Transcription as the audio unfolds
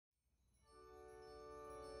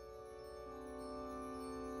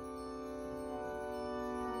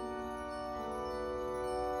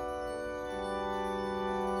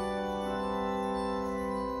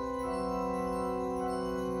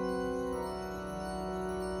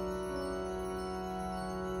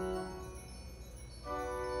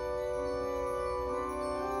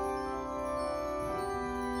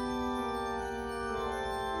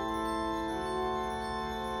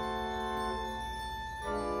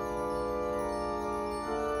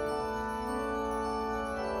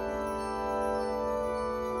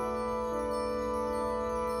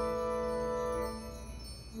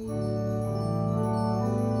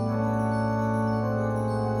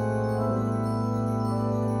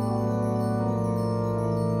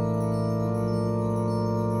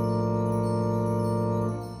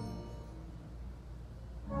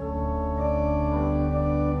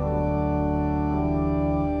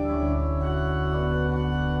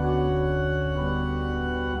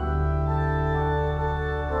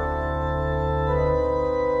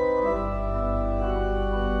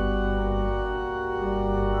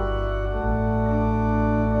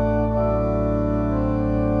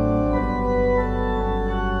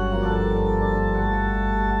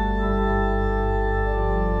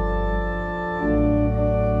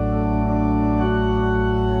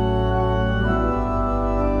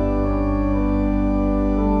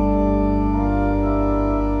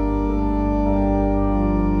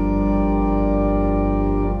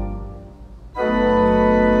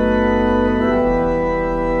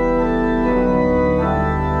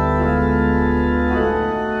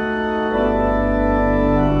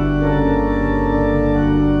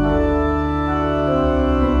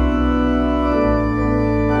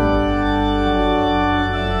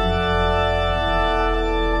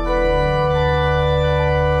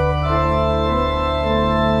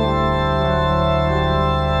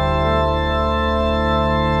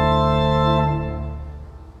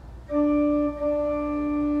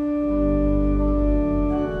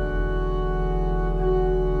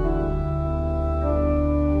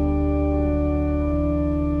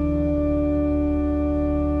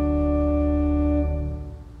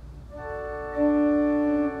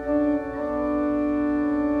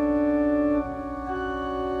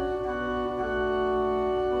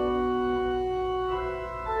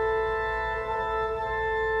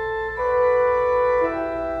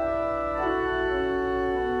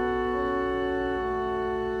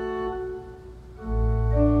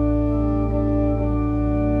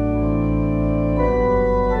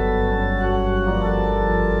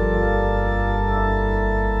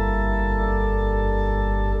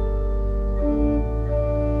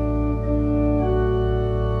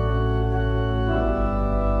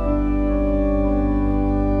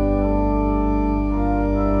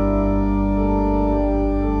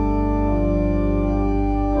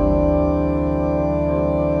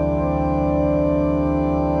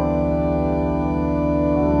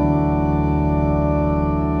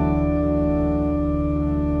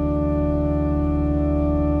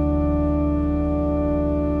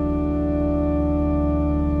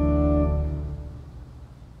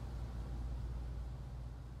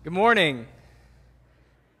Good morning.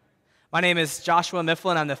 My name is Joshua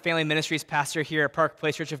Mifflin. I'm the Family Ministries pastor here at Park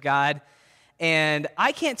Place Church of God. And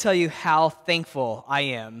I can't tell you how thankful I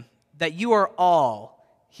am that you are all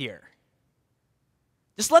here.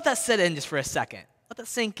 Just let that sit in just for a second. Let that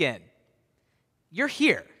sink in. You're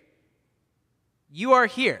here. You are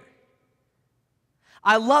here.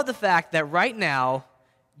 I love the fact that right now,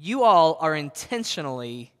 you all are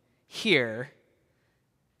intentionally here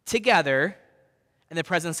together in the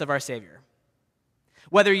presence of our Savior.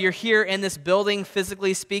 Whether you're here in this building,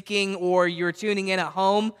 physically speaking, or you're tuning in at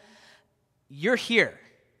home, you're here.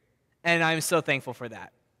 And I'm so thankful for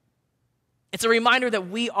that. It's a reminder that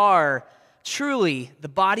we are truly the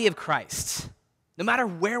body of Christ, no matter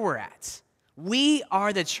where we're at. We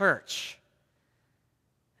are the church.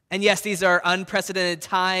 And yes, these are unprecedented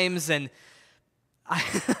times, and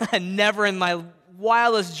I never in my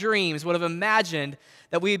wildest dreams would have imagined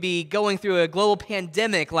that we'd be going through a global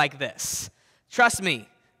pandemic like this. Trust me,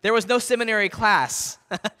 there was no seminary class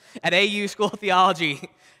at AU School of Theology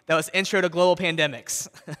that was Intro to Global Pandemics.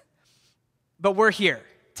 But we're here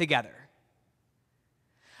together.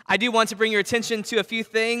 I do want to bring your attention to a few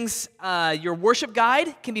things. Your worship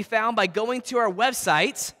guide can be found by going to our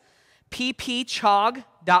website,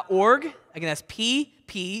 ppchog.org. Again, that's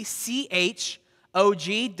ppchog.org.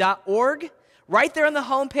 Right there on the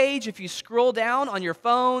homepage, if you scroll down on your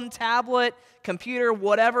phone, tablet, computer,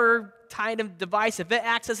 whatever kind of device, if it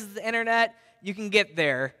accesses the internet, you can get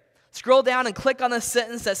there. Scroll down and click on the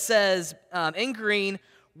sentence that says, in green,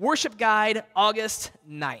 Worship Guide, August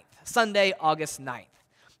 9th, Sunday, August 9th.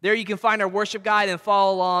 There you can find our worship guide and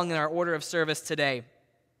follow along in our order of service today.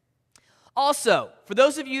 Also, for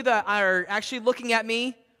those of you that are actually looking at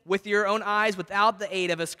me with your own eyes without the aid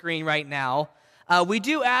of a screen right now, we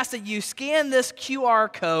do ask that you scan this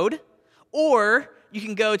QR code, or you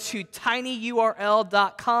can go to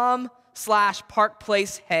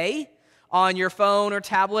tinyurl.com/parkplacehey on your phone or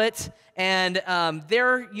tablet, and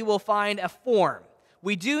there you will find a form.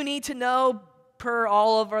 We do need to know, per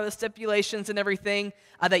all of our stipulations and everything,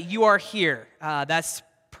 that you are here. That's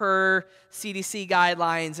per CDC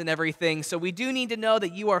guidelines and everything. So we do need to know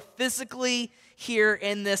that you are physically here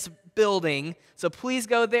in this building. So please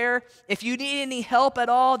go there. If you need any help at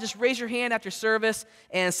all, just raise your hand after service,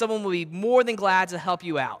 and someone will be more than glad to help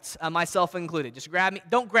you out, myself included. Just grab me.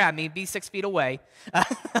 Don't grab me. Be 6 feet away.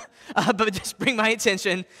 But just bring my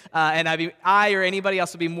attention, and I or anybody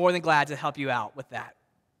else will be more than glad to help you out with that.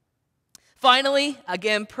 Finally,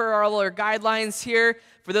 again, per our guidelines here,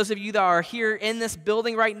 for those of you that are here in this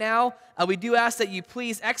building right now, we do ask that you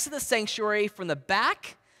please exit the sanctuary from the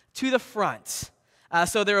back to the front.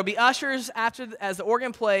 So there will be ushers as the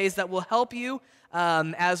organ plays that will help you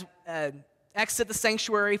exit the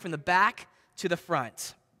sanctuary from the back to the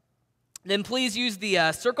front. Then please use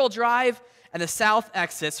the circle drive and the south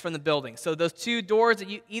exits from the building. So those two doors,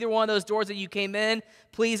 either one of those doors that you came in,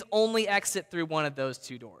 please only exit through one of those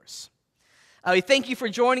two doors. We thank you for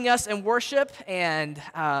joining us in worship, and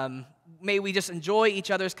may we just enjoy each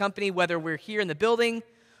other's company, whether we're here in the building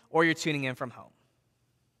or you're tuning in from home.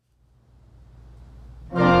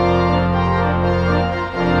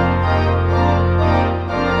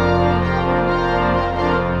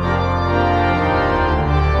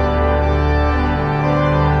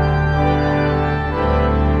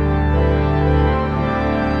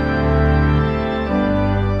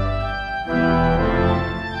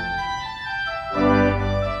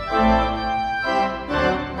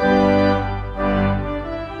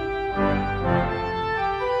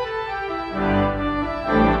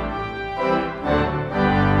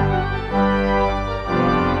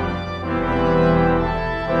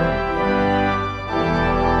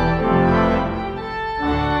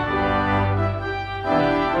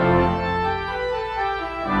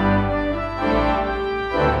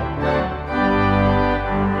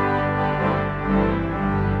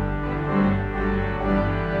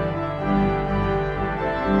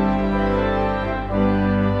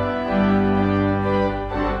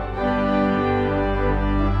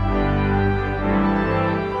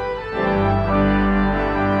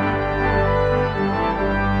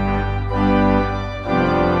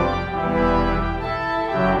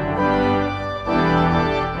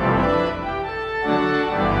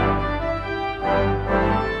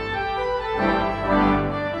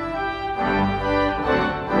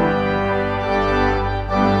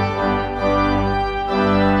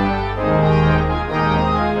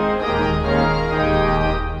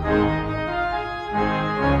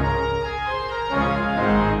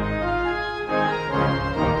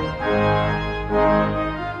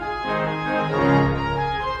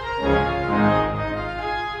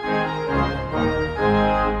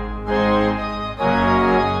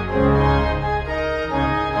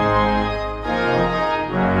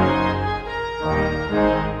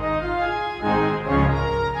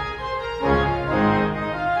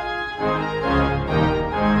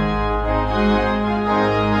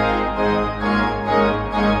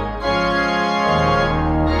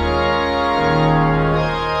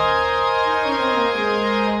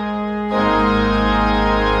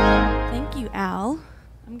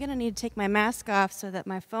 me to take my mask off so that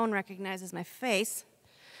my phone recognizes my face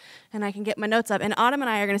and I can get my notes up. And Autumn and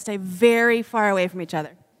I are going to stay very far away from each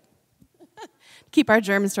other. Keep our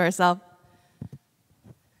germs to ourselves.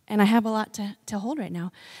 And I have a lot to hold right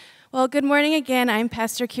now. Well, good morning again. I'm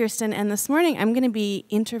Pastor Kirsten, and this morning I'm going to be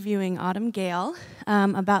interviewing Autumn Gale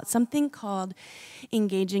about something called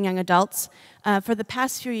Engaging Young Adults. For the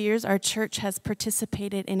past few years, our church has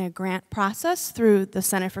participated in a grant process through the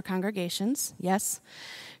Center for Congregations, yes,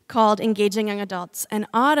 called Engaging Young Adults. And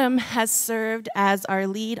Autumn has served as our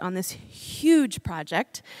lead on this huge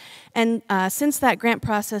project. And since that grant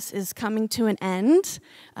process is coming to an end,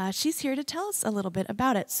 she's here to tell us a little bit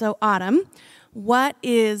about it. So Autumn, what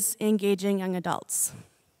is Engaging Young Adults?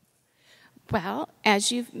 Well, as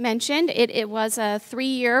you've mentioned, it was a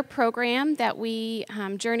 3-year program that we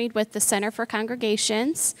journeyed with the Center for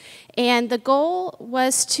Congregations. And the goal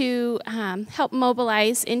was to help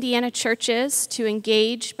mobilize Indiana churches to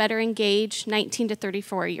better engage 19 to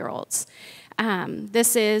 34-year-olds.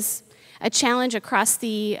 This is a challenge across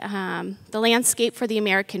the landscape for the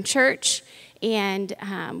American church. And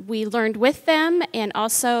we learned with them and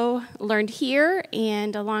also learned here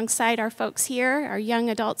and alongside our folks here, our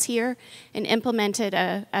young adults here, and implemented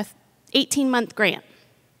a 18-month grant.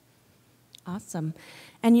 Awesome.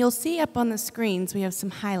 And you'll see up on the screens we have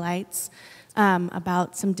some highlights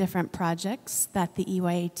about some different projects that the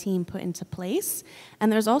EYA team put into place.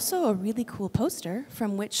 And there's also a really cool poster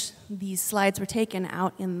from which these slides were taken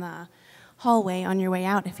out in the hallway on your way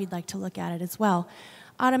out if you'd like to look at it as well.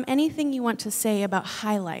 Autumn, anything you want to say about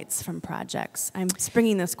highlights from projects? I'm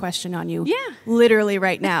springing this question on you literally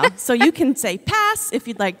right now. So you can say pass if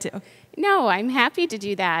you'd like to. No, I'm happy to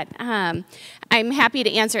do that. I'm happy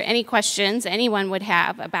to answer any questions anyone would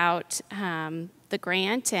have about the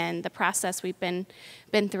grant and the process we've been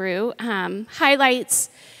through.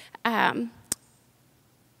 Highlights,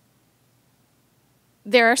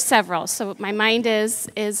 there are several, so my mind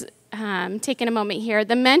is taking a moment here.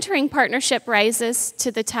 The mentoring partnership rises to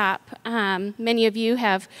the top. Many of you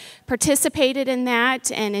have participated in that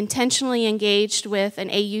and intentionally engaged with an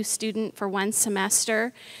AU student for 1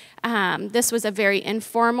 semester. This was a very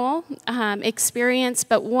informal experience,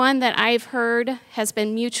 but one that I've heard has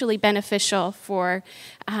been mutually beneficial for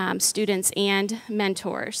students and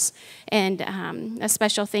mentors. And a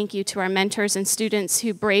special thank you to our mentors and students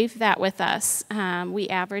who braved that with us. We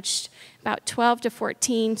averaged about 12 to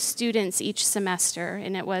 14 students each semester,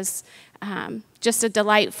 and it was just a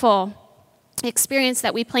delightful experience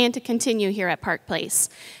that we plan to continue here at Park Place.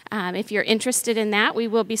 If you're interested in that, we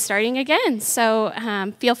will be starting again. So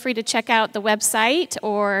feel free to check out the website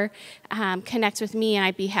or connect with me, and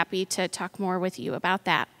I'd be happy to talk more with you about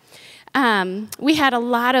that. We had a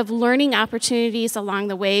lot of learning opportunities along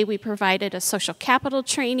the way. We provided a social capital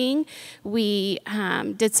training. We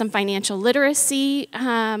did some financial literacy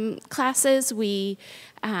classes. We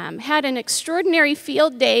had an extraordinary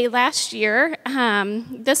field day last year.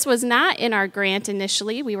 This was not in our grant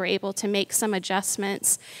initially. We were able to make some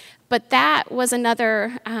adjustments. But that was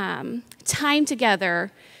another time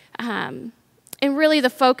together. And really the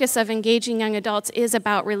focus of Engaging Young Adults is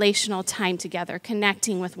about relational time together,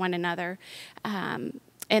 connecting with one another. And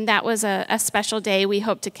that was a special day we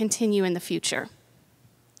hope to continue in the future.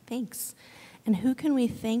 Thanks. And who can we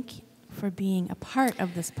thank for being a part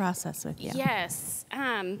of this process with you? Yes.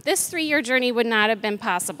 This 3-year journey would not have been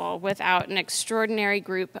possible without an extraordinary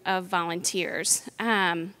group of volunteers.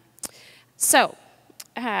 I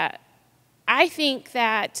think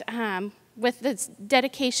that with the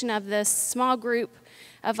dedication of this small group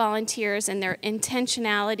of volunteers and their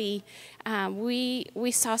intentionality,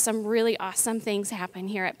 we saw some really awesome things happen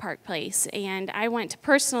here at Park Place. And I want to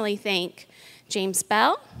personally thank James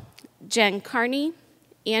Bell, Jen Carney,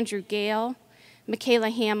 Andrew Gale, Michaela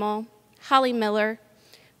Hamill, Holly Miller,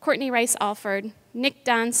 Courtney Rice Alford, Nick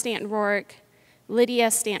Don Stanton-Rorick,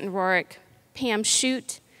 Lydia Stanton-Rorick, Pam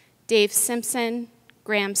Shute, Dave Simpson,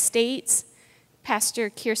 Graham States,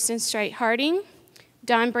 Pastor Kirsten Strite-Harding,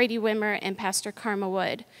 Don Brady Wimmer, and Pastor Karma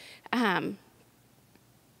Wood.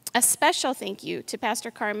 A special thank you to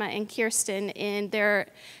Pastor Karma and Kirsten in their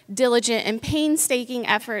diligent and painstaking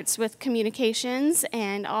efforts with communications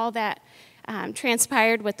and all that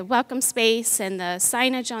transpired with the welcome space and the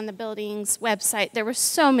signage on the building's website. There were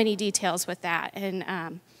so many details with that,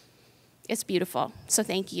 and it's beautiful. So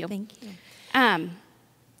thank you. Thank you.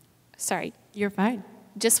 Sorry. You're fine.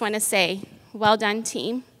 Just want to say, well done,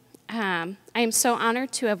 team. I am so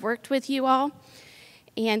honored to have worked with you all,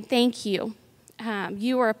 and thank you.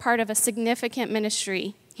 You are a part of a significant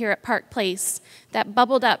ministry here at Park Place that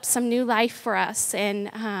bubbled up some new life for us, and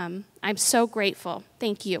I'm so grateful.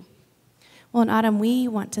 Thank you. Well, and Autumn, we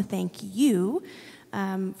want to thank you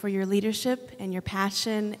for your leadership and your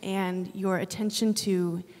passion and your attention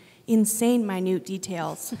to insane, minute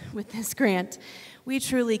details with this grant. We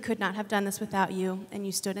truly could not have done this without you, and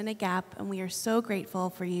you stood in a gap, and we are so grateful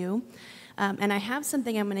for you. And I have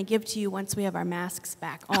something I'm going to give to you once we have our masks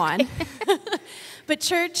back on. But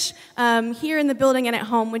church, here in the building and at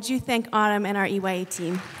home, would you thank Autumn and our EYA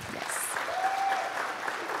team? Yes.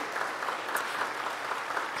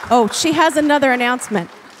 Oh, she has another announcement.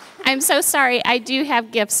 I'm so sorry. I do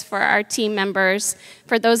have gifts for our team members.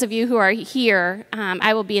 For those of you who are here,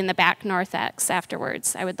 I will be in the back Northex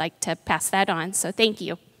afterwards. I would like to pass that on, so thank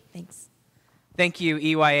you. Thanks. Thank you,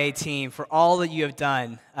 EYA team, for all that you have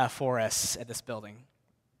done for us at this building.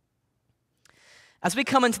 As we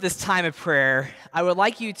come into this time of prayer, I would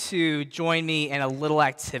like you to join me in a little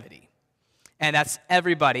activity. And that's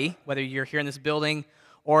everybody, whether you're here in this building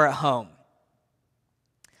or at home.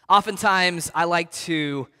 Oftentimes, I like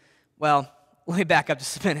to, well, let me back up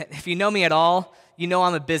just a minute. If you know me at all, you know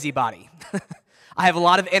I'm a busybody. I have a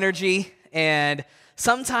lot of energy, and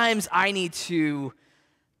sometimes I need to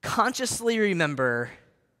consciously remember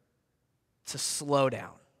to slow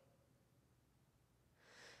down.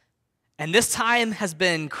 And this time has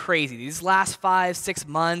been crazy. These last 5-6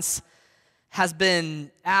 months has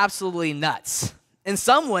been absolutely nuts. In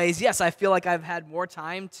some ways, yes, I feel like I've had more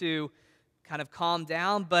time to kind of calm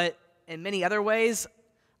down, but in many other ways,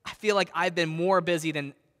 I feel like I've been more busy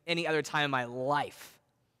than any other time in my life.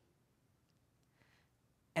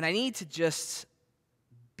 And I need to just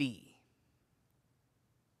be.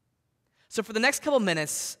 So for the next couple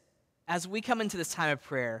minutes, as we come into this time of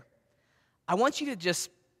prayer, I want you to just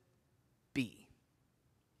be.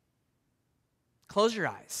 Close your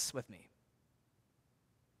eyes with me.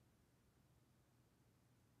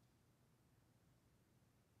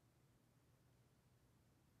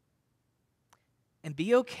 And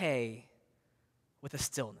be okay with the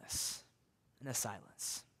stillness and the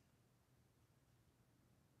silence.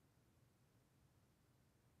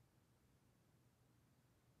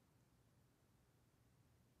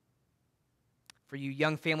 For you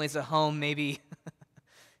young families at home, maybe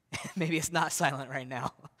it's not silent right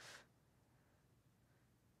now.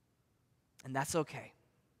 And that's okay.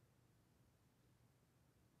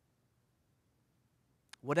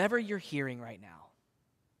 Whatever you're hearing right now,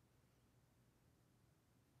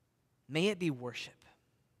 may it be worship.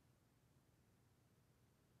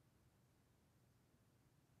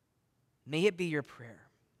 May it be your prayer.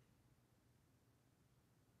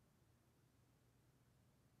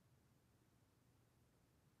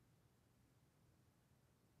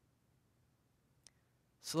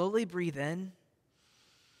 Slowly breathe in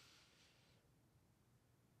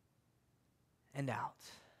and out.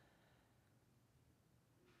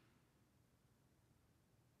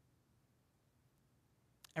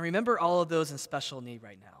 And remember all of those in special need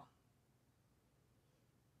right now.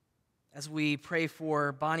 As we pray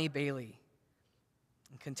for Bonnie Bailey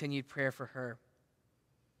and continued prayer for her.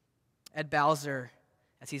 Ed Bowser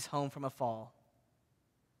as he's home from a fall.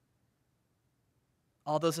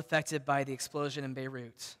 All those affected by the explosion in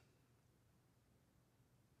Beirut.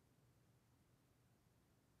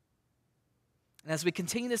 And as we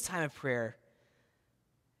continue this time of prayer,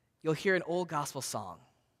 you'll hear an old gospel song.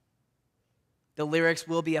 The lyrics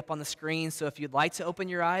will be up on the screen, so if you'd like to open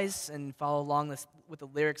your eyes and follow along with the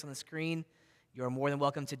lyrics on the screen, you're more than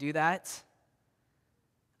welcome to do that.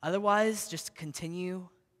 Otherwise, just continue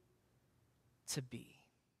to be.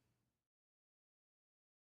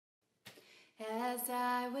 As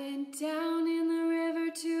I went down in the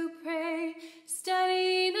river to pray,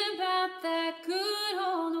 studying about that good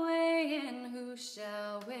old way, and who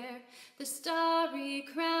shall wear the starry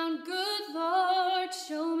crown? Good Lord,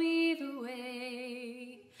 show me the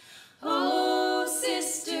way. Oh,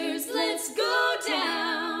 sisters, let's go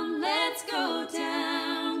down,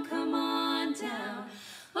 come on down.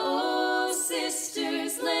 Oh,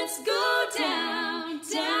 sisters, let's go down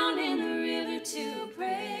in the river to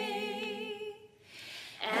pray.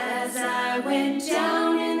 As I went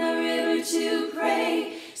down in the river to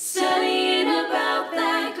pray, studying about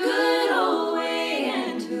that good old way,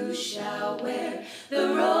 and who shall wear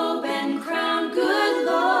the robe and crown? Good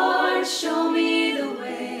Lord, show me the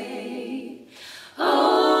way.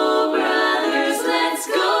 Oh, brothers, let's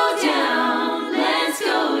go down,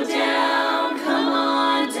 come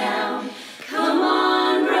on down. Come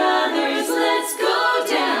on, brothers, let's go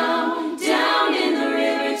down in the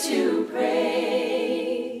river to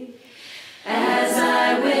pray. As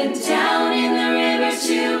I went down in the river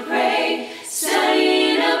to pray,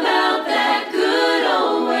 studying about that good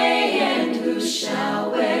old way, and who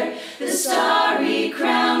shall wear the starry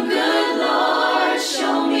crown? Good Lord,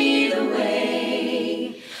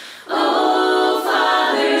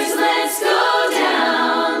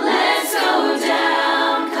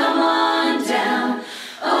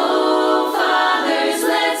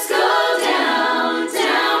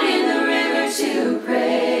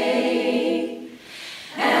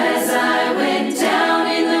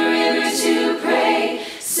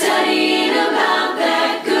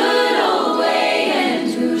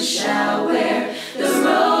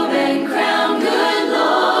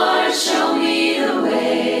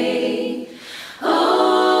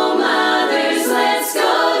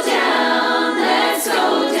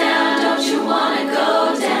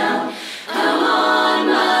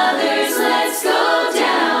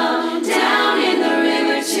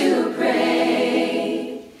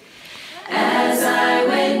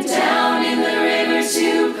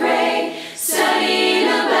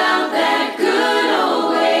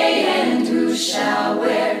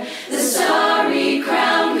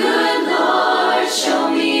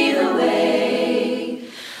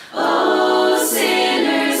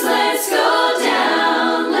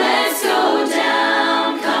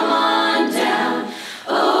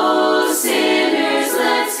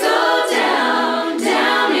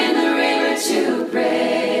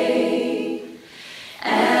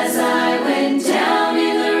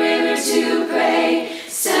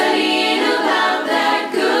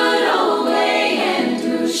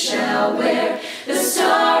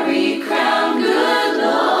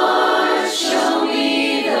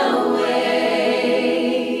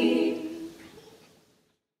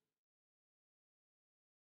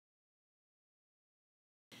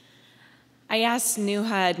 I asked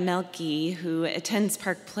Nuhad Melki, who attends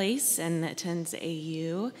Park Place and attends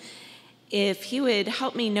AU, if he would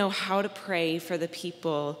help me know how to pray for the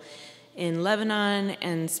people in Lebanon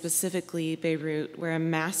and specifically Beirut, where a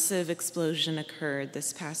massive explosion occurred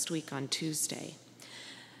this past week on Tuesday.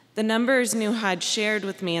 The numbers Nuhad shared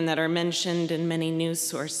with me and that are mentioned in many news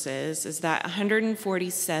sources is that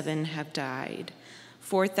 147 have died,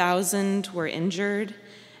 4,000 were injured,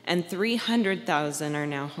 and 300,000 are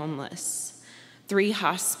now homeless. 3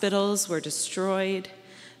 hospitals were destroyed.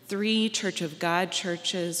 3 Church of God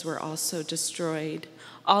churches were also destroyed.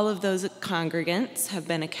 All of those congregants have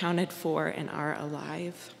been accounted for and are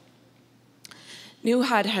alive.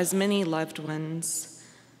 Nuhad has many loved ones,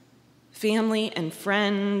 family and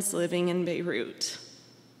friends living in Beirut.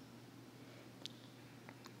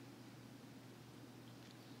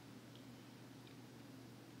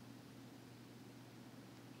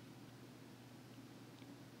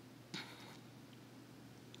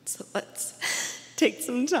 So let's take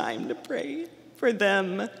some time to pray for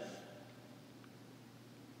them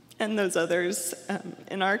and those others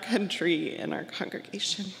in our country and our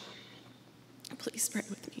congregation. Please pray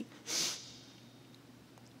with me.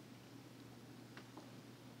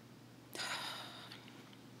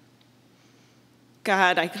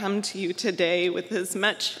 God, I come to you today with as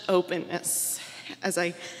much openness as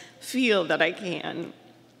I feel that I can.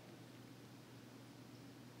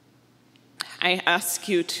 I ask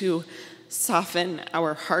you to soften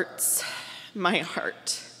our hearts, my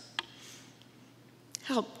heart.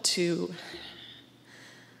 Help to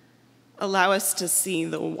allow us to see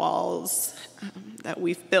the walls that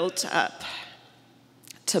we've built up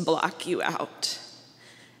to block you out,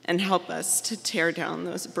 and help us to tear down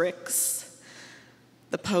those bricks,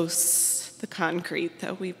 the posts, the concrete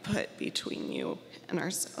that we put between you and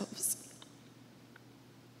ourselves.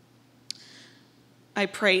 I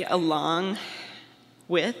pray along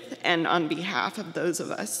with and on behalf of those of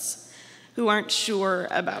us who aren't sure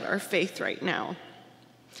about our faith right now,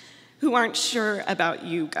 who aren't sure about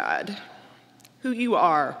you, God, who you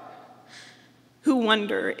are, who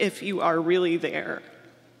wonder if you are really there.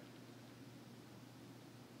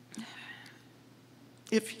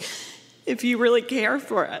 If you really care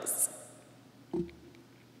for us.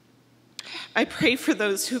 I pray for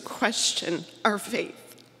those who question our faith,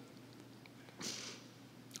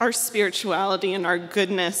 our spirituality and our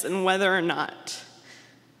goodness, and whether or not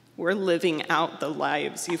we're living out the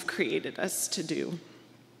lives you've created us to do.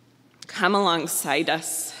 Come alongside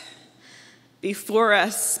us, before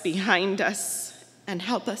us, behind us, and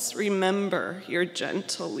help us remember your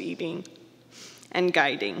gentle leading and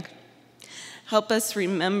guiding. Help us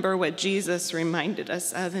remember what Jesus reminded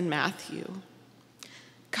us of in Matthew.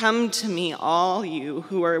 Come to me, all you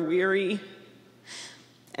who are weary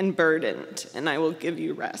and burdened, and I will give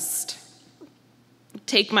you rest.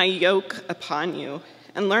 Take my yoke upon you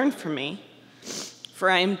and learn from me, for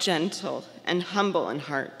I am gentle and humble in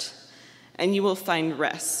heart, and you will find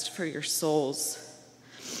rest for your souls.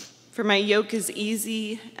 For my yoke is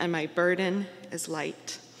easy and my burden is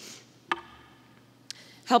light.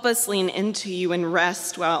 Help us lean into you and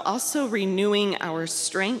rest while also renewing our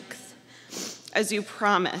strength as you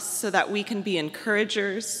promise, so that we can be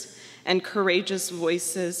encouragers and courageous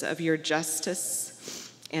voices of your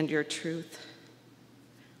justice and your truth.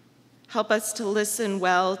 Help us to listen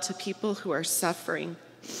well to people who are suffering.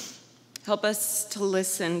 Help us to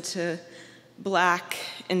listen to Black,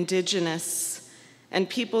 Indigenous, and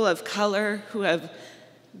people of color who have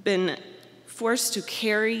been forced to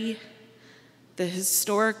carry the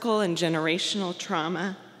historical and generational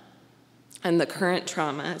trauma and the current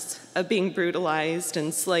traumas of being brutalized,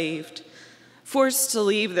 enslaved, forced to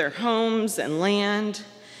leave their homes and land,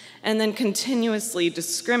 and then continuously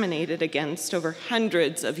discriminated against over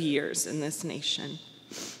hundreds of years in this nation.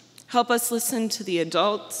 Help us listen to the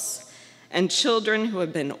adults and children who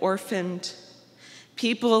have been orphaned,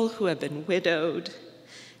 people who have been widowed,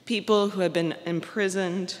 people who have been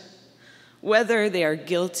imprisoned, whether they are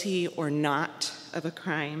guilty or not of a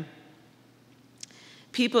crime.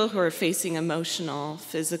 People who are facing emotional,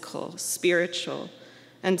 physical, spiritual,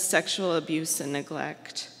 and sexual abuse and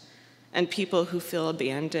neglect, and people who feel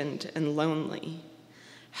abandoned and lonely.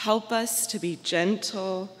 Help us to be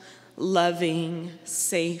gentle, loving,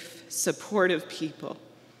 safe, supportive people,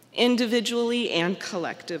 individually and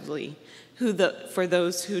collectively, for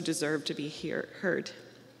those who deserve to be heard.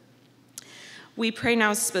 We pray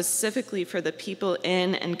now specifically for the people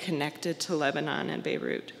in and connected to Lebanon and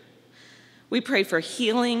Beirut. We pray for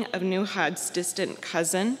healing of Nuhad's distant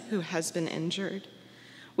cousin who has been injured.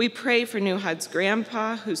 We pray for Nuhad's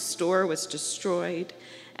grandpa, whose store was destroyed,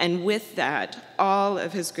 and with that, all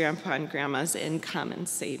of his grandpa and grandma's income and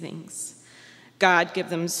savings. God, give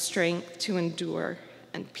them strength to endure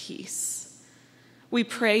and peace. We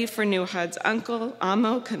pray for Nuhad's uncle,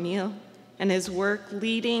 Amo Camille, and his work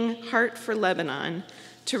leading Heart for Lebanon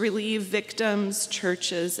to relieve victims,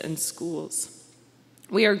 churches, and schools.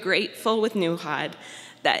 We are grateful with Nuhad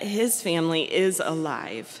that his family is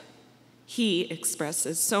alive. He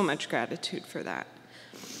expresses so much gratitude for that.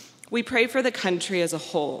 We pray for the country as a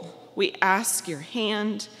whole. We ask your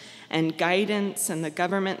hand and guidance in the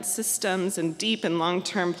government systems and deep and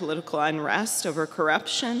long-term political unrest over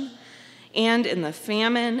corruption and in the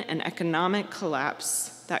famine and economic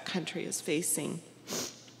collapse that country is facing.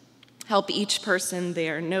 Help each person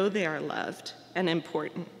there know they are loved and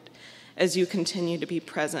important as you continue to be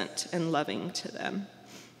present and loving to them.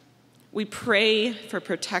 We pray for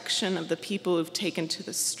protection of the people who've taken to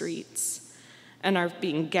the streets and are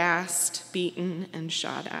being gassed, beaten, and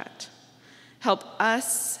shot at. Help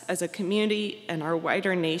us as a community and our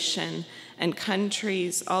wider nation and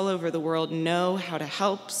countries all over the world know how to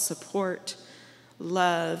help, support,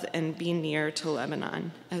 love, and be near to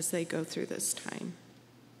Lebanon as they go through this time.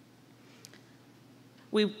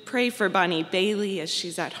 We pray for Bonnie Bailey as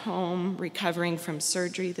she's at home recovering from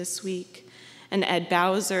surgery this week, and Ed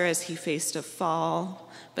Bowser as he faced a fall,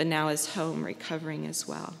 but now is home recovering as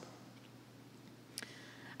well.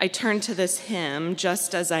 I turn to this hymn,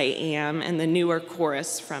 Just As I Am, and the newer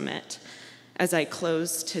chorus from it as I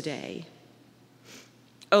close today.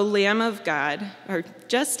 O Lamb of God, or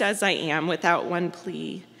just as I am without one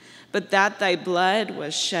plea, but that thy blood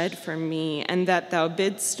was shed for me, and that thou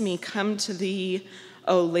bidst me come to thee,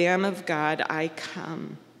 O Lamb of God, I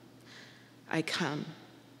come. I come.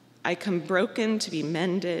 I come broken to be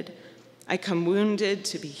mended. I come wounded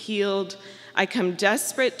to be healed. I come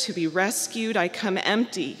desperate to be rescued. I come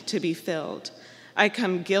empty to be filled. I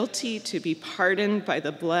come guilty to be pardoned by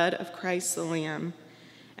the blood of Christ the Lamb.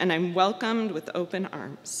 And I'm welcomed with open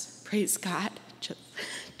arms. Praise God,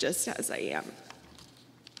 just as I am.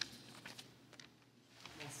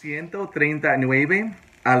 139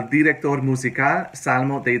 al director musical,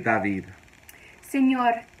 Salmo de David.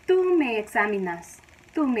 Señor, tú me examinas,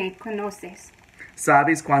 tú me conoces.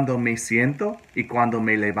 Sabes cuando me siento y cuando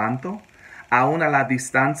me levanto. Aún a la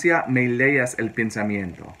distancia me leas el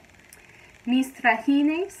pensamiento. Mis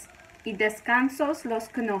trajines y descansos los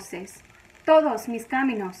conoces. Todos mis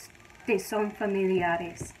caminos te son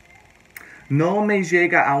familiares. No me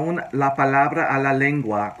llega aún la palabra a la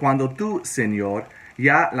lengua cuando tú, Señor,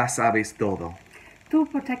 ya la sabes todo. Tu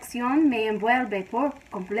protección me envuelve por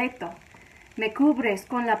completo. Me cubres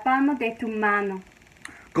con la palma de tu mano.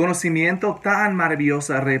 Conocimiento tan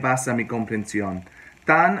maravilloso rebasa mi comprensión.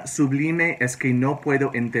 Tan sublime es que no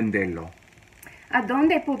puedo entenderlo. ¿A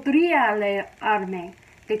dónde podría alejarme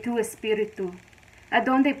de tu espíritu? ¿A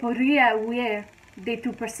dónde podría huir de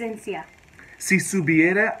tu presencia? Si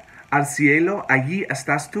subiera al cielo, allí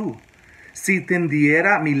estás tú. Si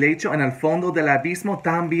tendiera mi lecho en el fondo del abismo,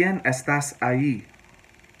 también estás ahí.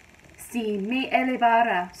 Si me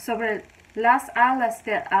elevara sobre las alas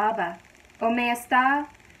del alba, o me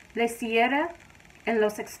estableciera en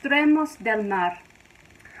los extremos del mar,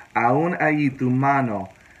 aún allí tu mano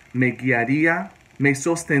me guiaría, me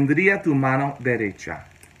sostendría tu mano derecha.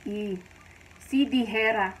 y si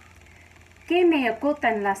dijera que me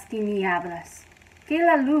ocultan las tinieblas, que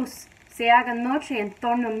la luz se haga noche en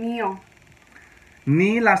torno mío,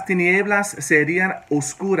 ni las tinieblas serían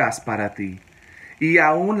oscuras para ti, y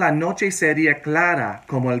aún la noche sería clara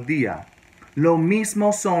como el día. Lo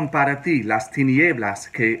mismo son para ti las tinieblas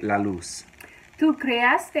que la luz. tú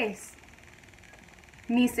creaste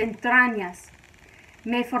mis entrañas,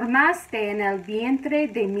 me formaste en el vientre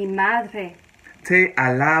de mi madre. Te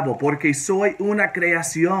alabo porque soy una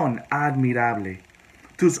creación admirable.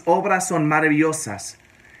 Tus obras son maravillosas,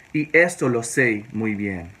 y esto lo sé muy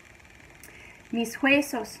bien. Mis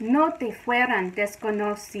huesos no te fueran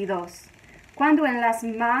desconocidos, cuando en las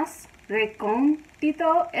más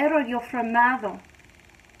recóndito era yo formado,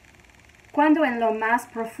 cuando en lo más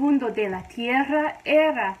profundo de la tierra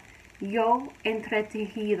era yo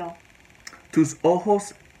entretejido. Tus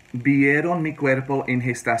ojos vieron mi cuerpo en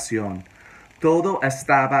gestación. Todo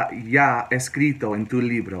estaba ya escrito en tu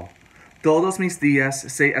libro. Todos mis días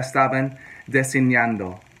se estaban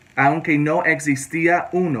diseñando, aunque no existía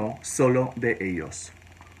uno solo de ellos.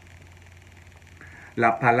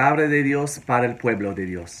 La palabra de Dios para el pueblo de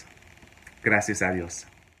Dios. Gracias a Dios.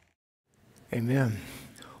 Amen.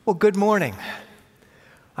 Well, good morning.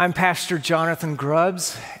 I'm Pastor Jonathan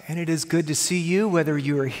Grubbs, and it is good to see you, whether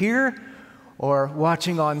you are here or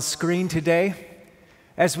watching on screen today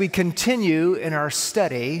as we continue in our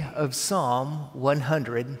study of Psalm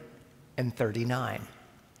 139.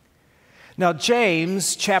 Now,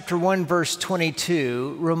 James chapter 1, verse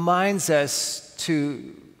 22 reminds us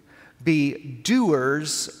to be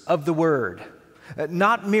doers of the word,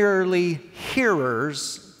 not merely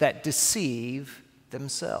hearers that deceive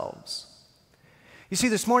themselves. You see,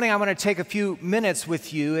 this morning I want to take a few minutes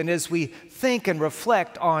with you, and as we think and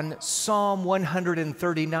reflect on Psalm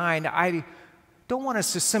 139, I don't want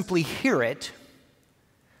us to simply hear it,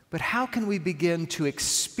 but how can we begin to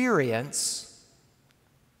experience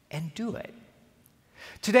and do it?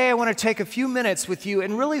 Today I want to take a few minutes with you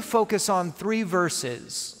and really focus on 3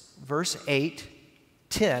 verses, verse 8,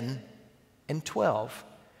 10, and 12.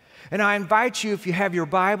 And I invite you, if you have your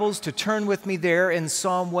Bibles, to turn with me there in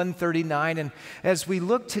Psalm 139. And as we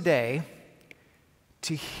look today,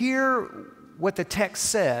 to hear what the text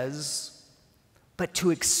says, but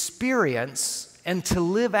to experience and to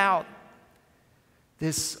live out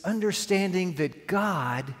this understanding that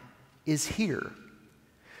God is here,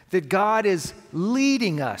 that God is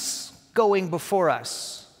leading us, going before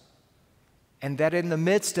us, and that in the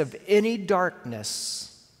midst of any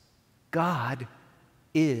darkness, God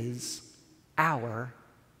is our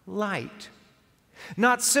light.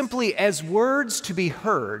 Not simply as words to be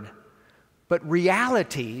heard, but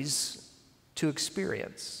realities to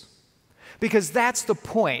experience. Because that's the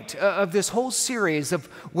point of this whole series of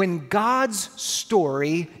when God's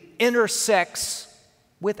story intersects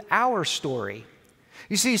with our story.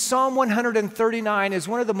 You see, Psalm 139 is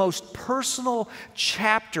one of the most personal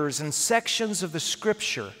chapters and sections of the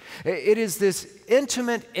Scripture. It is this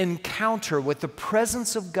intimate encounter with the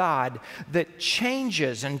presence of God that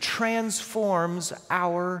changes and transforms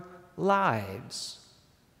our lives.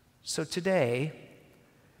 So today,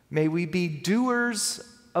 may we be doers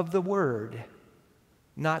of the word,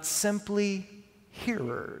 not simply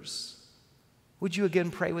hearers. Would you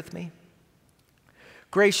again pray with me?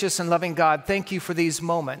 Gracious and loving God, thank you for these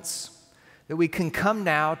moments that we can come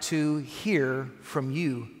now to hear from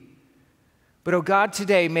you. But, oh God,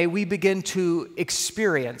 today may we begin to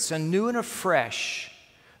experience anew and afresh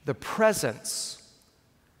the presence,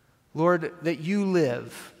 Lord, that you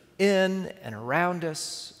live in and around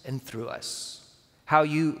us and through us, how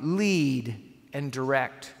you lead and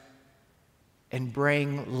direct and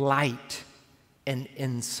bring light and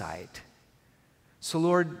insight. So,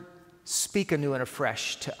 Lord, speak anew and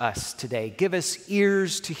afresh to us today. Give us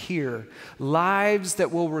ears to hear, lives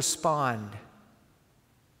that will respond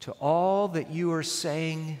to all that you are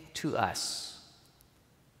saying to us.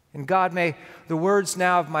 And God, may the words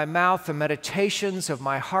now of my mouth, the meditations of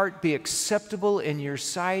my heart be acceptable in your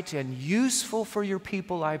sight and useful for your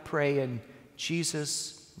people, I pray in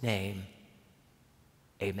Jesus' name.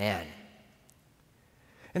 Amen.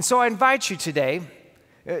 And so I invite you today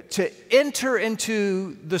to enter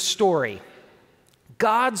into the story,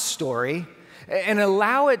 God's story, and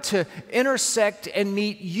allow it to intersect and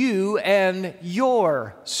meet you and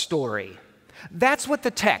your story. That's what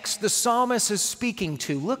the text, the psalmist, is speaking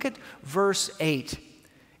to. Look at verse 8.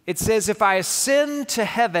 It says, if I ascend to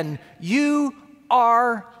heaven, you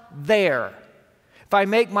are there. If I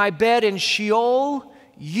make my bed in Sheol,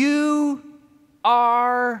 you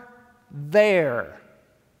are there.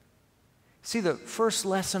 See, the first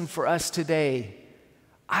lesson for us today,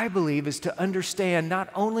 I believe, is to understand not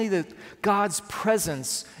only that God's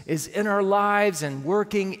presence is in our lives and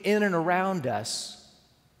working in and around us,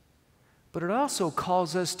 but it also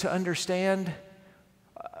calls us to understand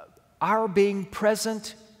our being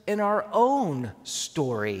present in our own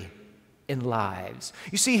story in lives.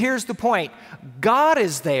 You see, here's the point. God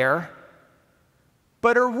is there,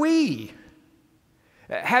 but are we?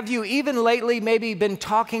 Have you even lately maybe been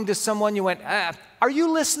talking to someone, you went, are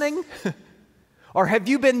you listening? Or have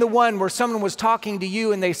you been the one where someone was talking to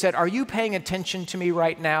you and they said, are you paying attention to me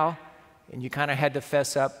right now? And you kind of had to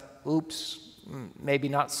fess up, oops, maybe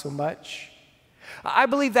not so much. I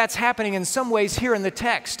believe that's happening in some ways here in the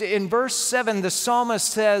text. In verse 7, the psalmist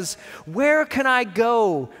says, where can I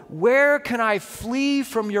go? Where can I flee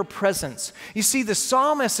from your presence? You see, the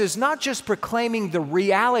psalmist is not just proclaiming the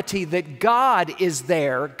reality that God is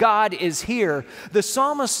there, God is here. The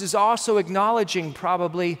psalmist is also acknowledging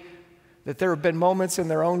probably that there have been moments in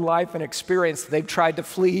their own life and experience they've tried to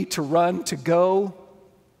flee, to run, to go.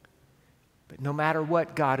 But no matter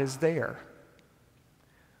what, God is there.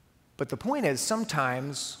 But the point is,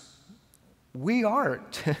 sometimes we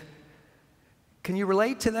aren't. Can you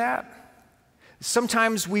relate to that?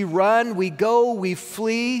 Sometimes we run, we go, we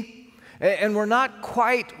flee, and we're not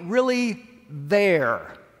quite really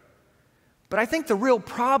there. But I think the real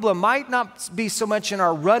problem might not be so much in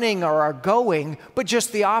our running or our going, but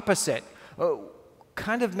just the opposite.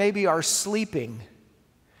 Kind of maybe our sleeping.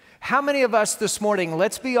 How many of us this morning,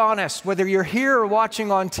 let's be honest, whether you're here or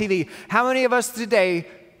watching on TV, how many of us today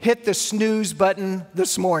hit the snooze button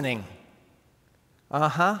this morning?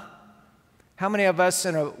 How many of us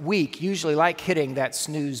in a week usually like hitting that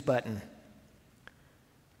snooze button?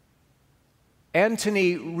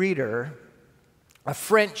 Anthony Reeder, a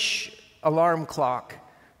French alarm clock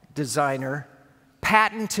designer,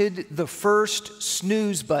 patented the first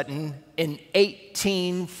snooze button in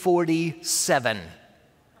 1847.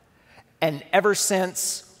 And ever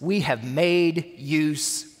since, we have made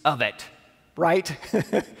use of it, right?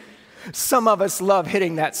 Some of us love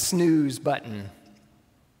hitting that snooze button.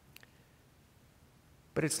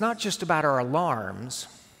 But it's not just about our alarms.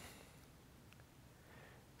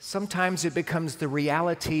 Sometimes it becomes the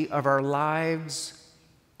reality of our lives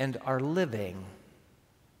and our living.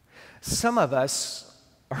 Some of us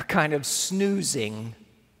are kind of snoozing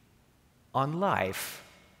on life,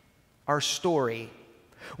 our story.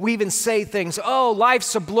 We even say things, oh,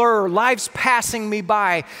 life's a blur, life's passing me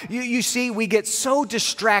by. You see, we get so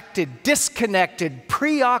distracted, disconnected,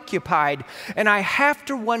 preoccupied, and I have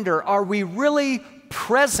to wonder, are we really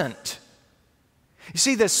present? You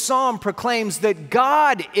see, this psalm proclaims that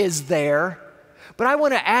God is there, but I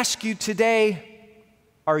want to ask you today,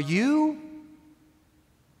 are you?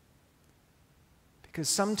 Because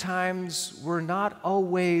sometimes we're not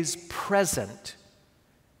always present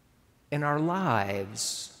in our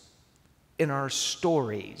lives, in our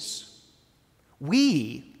stories.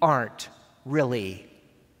 We aren't really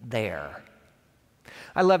there.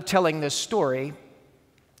 I love telling this story.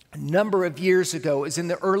 A number of years ago, it was in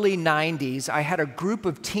the early 90s, I had a group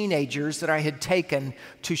of teenagers that I had taken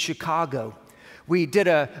to Chicago. We did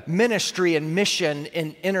a ministry and mission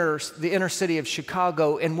in the inner city of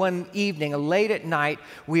Chicago, and one evening, late at night,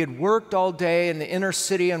 we had worked all day in the inner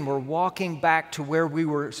city and were walking back to where we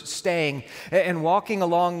were staying and walking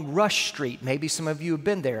along Rush Street. Maybe some of you have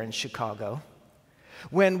been there in Chicago.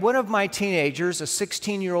 When one of my teenagers, a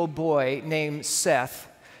 16-year-old boy named Seth,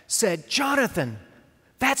 said, "Jonathan,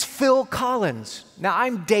 that's Phil Collins." Now,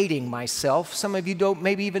 I'm dating myself. Some of you don't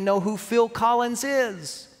maybe even know who Phil Collins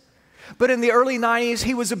is. But in the early 90s,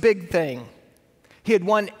 he was a big thing. He had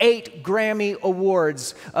won 8 Grammy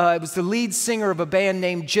Awards. He was the lead singer of a band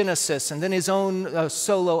named Genesis, and then his own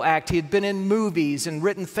solo act. He had been in movies and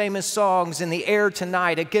written famous songs, In the Air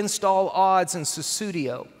Tonight, Against All Odds, and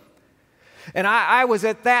Sussudio. And I was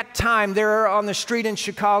at that time there on the street in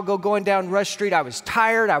Chicago going down Rush Street. I was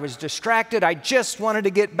tired. I was distracted. I just wanted to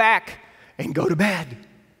get back and go to bed.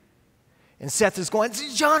 And Seth is going,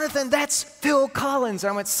 "Jonathan, that's Phil Collins."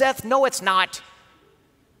 And I went, "Seth, no, it's not."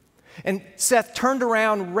 And Seth turned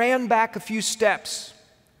around, ran back a few steps.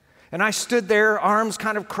 And I stood there, arms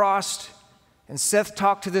kind of crossed. And Seth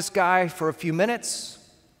talked to this guy for a few minutes.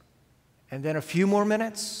 And then a few more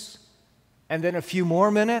minutes. And then a few more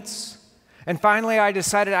minutes. And finally, I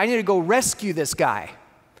decided I need to go rescue this guy.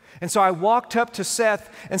 And so I walked up to Seth,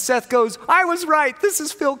 and Seth goes, "I was right. This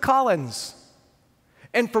is Phil Collins."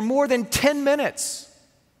 And for more than 10 minutes,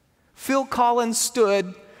 Phil Collins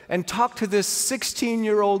stood and talked to this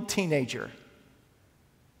 16-year-old teenager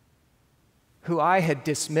who I had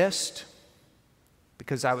dismissed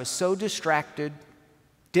because I was so distracted,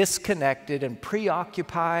 disconnected, and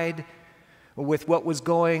preoccupied with what was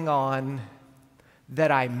going on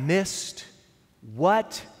that I missed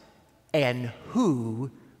what and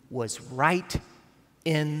who was right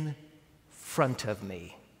in front of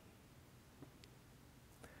me.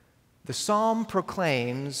 The psalm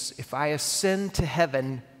proclaims, if I ascend to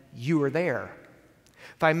heaven, you are there.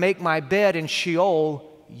 If I make my bed in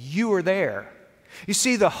Sheol, you are there. You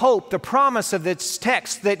see the hope, the promise of this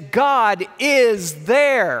text that God is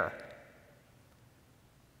there.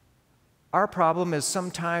 Our problem is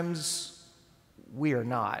sometimes we are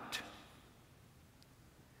not.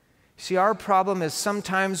 See, our problem is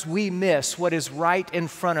sometimes we miss what is right in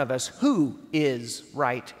front of us, who is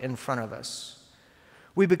right in front of us.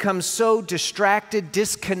 We become so distracted,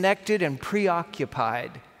 disconnected, and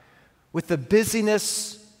preoccupied with the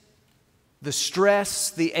busyness, the stress,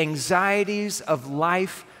 the anxieties of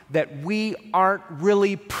life that we aren't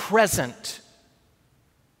really present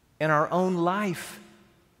in our own life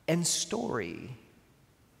and story.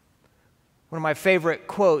 One of my favorite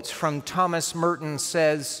quotes from Thomas Merton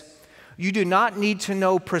says, "You do not need to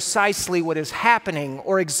know precisely what is happening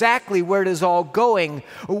or exactly where it is all going.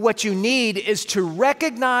 What you need is to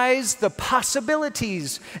recognize the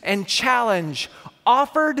possibilities and challenge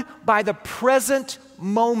offered by the present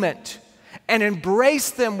moment and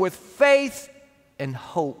embrace them with faith and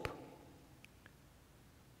hope.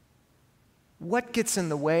 What gets in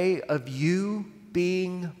the way of you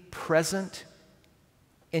being present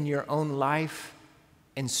in your own life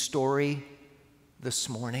and story this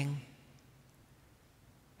morning?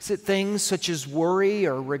 Is it things such as worry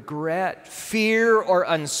or regret, fear or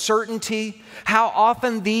uncertainty? How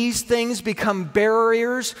often these things become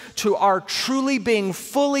barriers to our truly being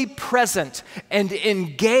fully present and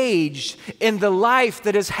engaged in the life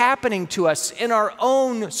that is happening to us in our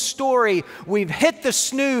own story. We've hit the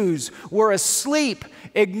snooze, we're asleep,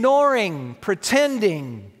 ignoring,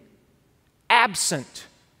 pretending, absent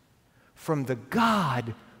from the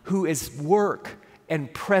God who is work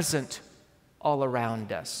and present all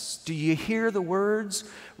around us. Do you hear the words?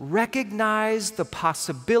 Recognize the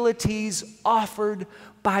possibilities offered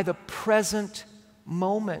by the present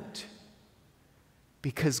moment,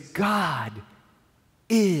 because God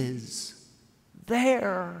is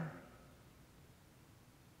there.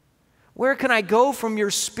 Where can I go from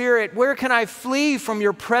your spirit? Where can I flee from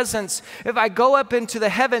your presence? If I go up into the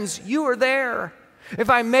heavens, you are there.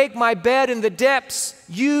 If I make my bed in the depths,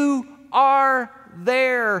 you are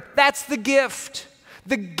there. That's the gift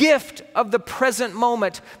of the present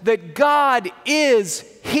moment, that God is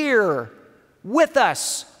here with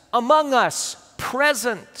us, among us,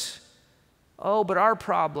 present. Oh, but our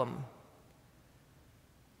problem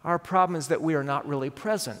is that we are not really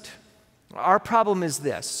present. Our problem is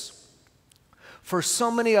this: for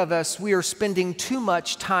so many of us, we are spending too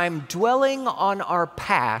much time dwelling on our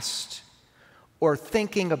past or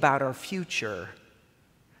thinking about our future,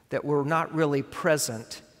 that we're not really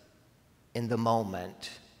present in the moment.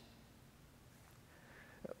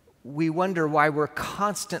 We wonder why we're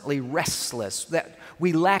constantly restless, that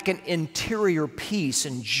we lack an interior peace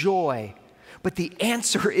and joy. But the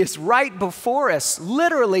answer is right before us,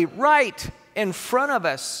 literally right in front of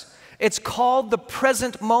us. It's called the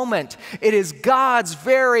present moment. It is God's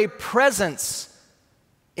very presence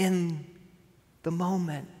in the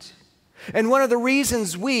moment. And one of the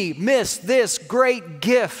reasons we miss this great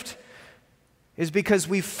gift is because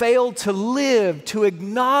we failed to live, to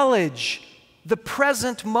acknowledge the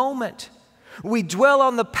present moment. We dwell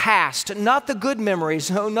on the past, not the good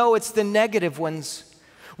memories. Oh no, it's the negative ones.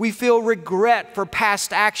 We feel regret for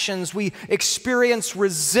past actions. We experience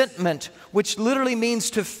resentment, which literally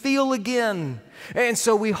means to feel again. And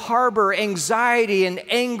so we harbor anxiety and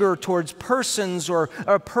anger towards persons or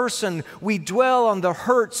a person. We dwell on the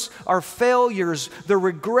hurts, our failures, the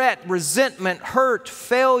regret, resentment, hurt,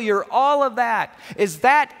 failure, all of that. Is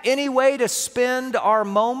that any way to spend our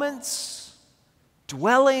moments?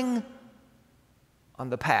 Dwelling on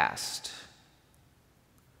the past?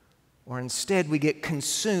 Or instead we get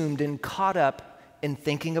consumed and caught up in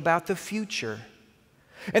thinking about the future.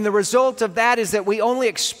 And the result of that is that we only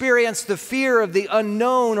experience the fear of the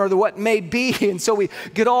unknown or the what may be. And so we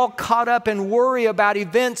get all caught up in worry about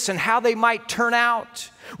events and how they might turn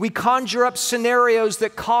out. We conjure up scenarios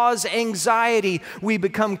that cause anxiety. We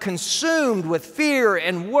become consumed with fear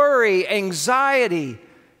and worry, anxiety.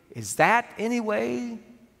 Is that any way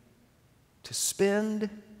to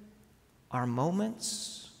spend our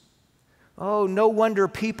moments? Oh, no wonder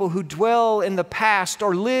people who dwell in the past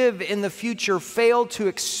or live in the future fail to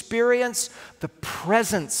experience the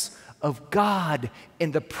presence of God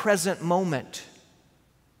in the present moment.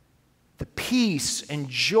 The peace and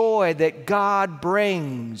joy that God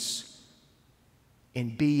brings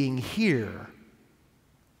in being here.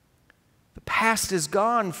 The past is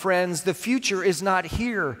gone, friends. The future is not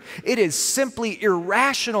here. It is simply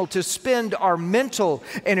irrational to spend our mental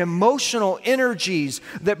and emotional energies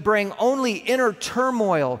that bring only inner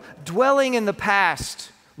turmoil, dwelling in the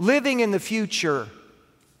past, living in the future,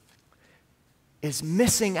 is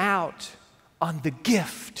missing out on the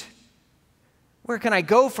gift. Where can I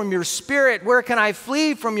go from your spirit? Where can I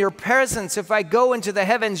flee from your presence? If I go into the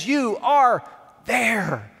heavens, you are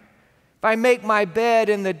there. If I make my bed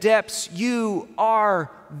in the depths, you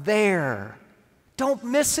are there. Don't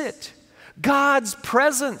miss it. God's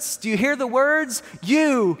presence. Do you hear the words?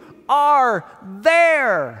 You are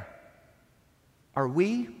there. Are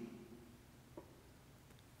we?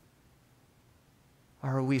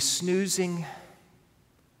 Are we snoozing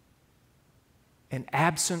and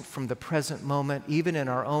absent from the present moment, even in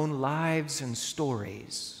our own lives and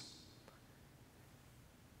stories?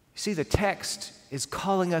 You see, the text is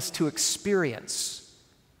calling us to experience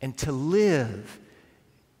and to live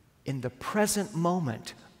in the present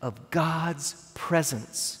moment of God's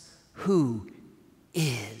presence, who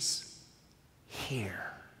is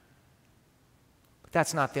here. But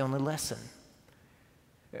that's not the only lesson.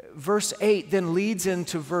 Verse 8 then leads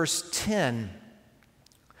into verse 10.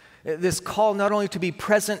 This call not only to be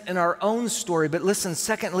present in our own story, but listen,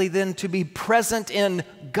 secondly, then to be present in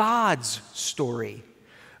God's story.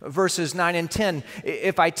 Verses 9 and 10,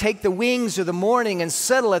 if I take the wings of the morning and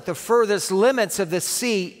settle at the furthest limits of the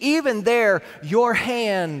sea, even there your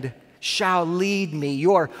hand shall lead me,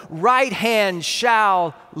 your right hand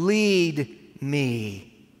shall lead me.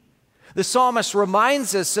 The psalmist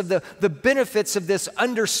reminds us of the benefits of this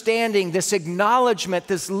understanding, this acknowledgement,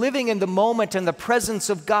 this living in the moment and the presence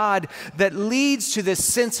of God that leads to this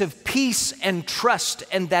sense of peace and trust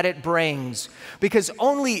and that it brings. Because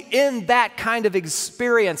only in that kind of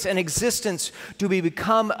experience and existence do we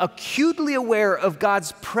become acutely aware of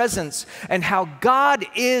God's presence and how God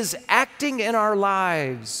is acting in our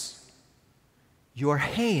lives. Your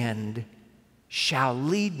hand shall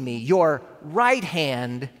lead me. Your right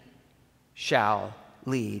hand shall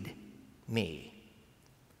lead me.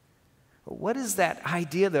 What is that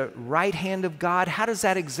idea, the right hand of God? How does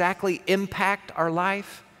that exactly impact our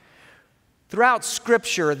life? Throughout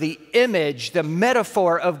Scripture, the image, the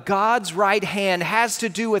metaphor of God's right hand has to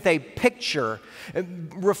do with a picture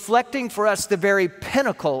reflecting for us the very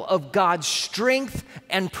pinnacle of God's strength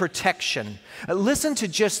and protection. Listen to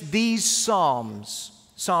just these Psalms.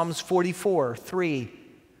 Psalms 44:3.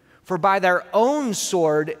 For by their own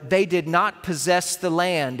sword they did not possess the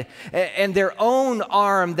land, and their own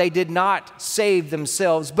arm they did not save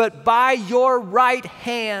themselves, but by your right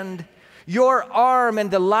hand, your arm and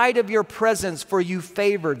the light of your presence, for you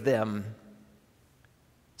favored them.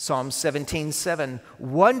 Psalm 17:7,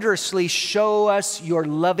 wondrously show us your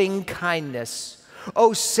loving kindness,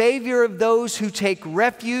 O Savior of those who take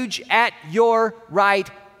refuge at your right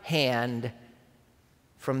hand,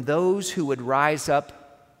 from those who would rise up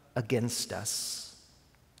against us.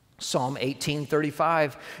 Psalm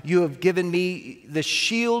 18:35, you have given me the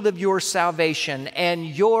shield of your salvation, and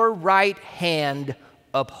your right hand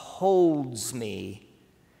upholds me.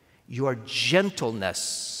 Your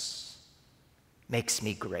gentleness makes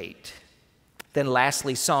me great. Then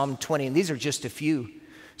lastly, Psalm 20, and these are just a few.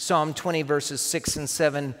 Psalm 20 verses 6 and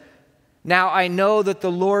 7. Now I know that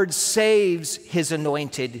the Lord saves his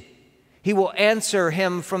anointed. He will answer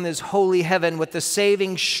him from his holy heaven with the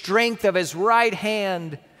saving strength of his right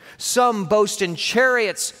hand. Some boast in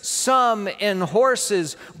chariots, some in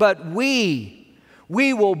horses, but we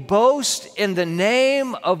will boast in the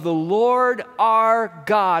name of the Lord our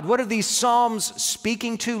God. What are these Psalms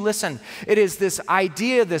speaking to? Listen, it is this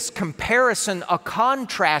idea, this comparison, a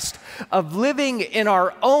contrast of living in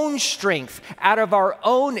our own strength, out of our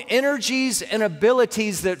own energies and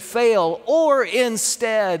abilities that fail, or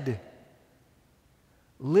instead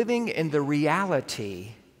living in the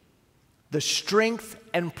reality, the strength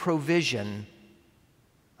and provision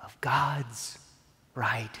of God's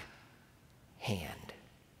right hand.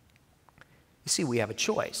 You see, we have a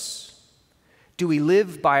choice. Do we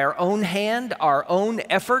live by our own hand, our own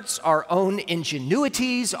efforts, our own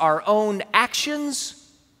ingenuities, our own actions?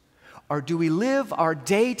 Or do we live our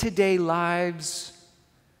day-to-day lives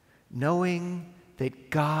knowing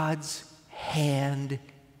that God's hand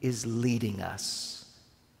is leading us?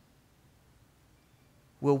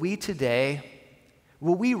 Will we today,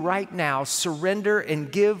 will we right now surrender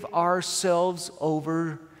and give ourselves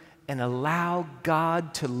over and allow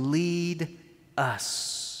God to lead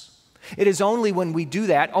us? It is only when we do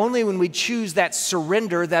that, only when we choose that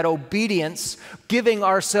surrender, that obedience, giving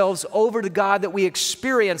ourselves over to God, that we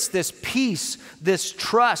experience this peace, this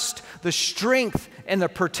trust, the strength, and the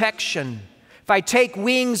protection. If I take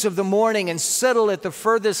wings of the morning and settle at the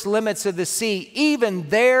furthest limits of the sea, even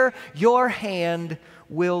there your hand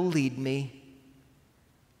will lead me.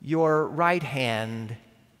 Your right hand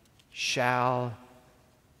shall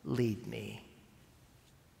lead me.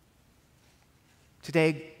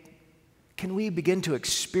 Today, can we begin to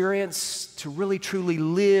experience, to really truly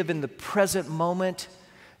live in the present moment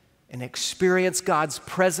and experience God's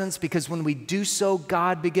presence? Because when we do so,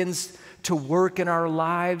 God begins to work in our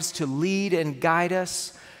lives, to lead and guide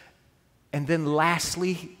us. And then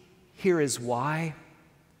lastly, here is why.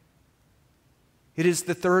 It is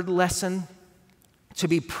the third lesson, to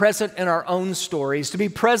be present in our own stories, to be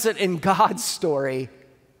present in God's story,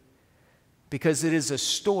 because it is a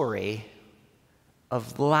story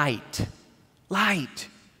of light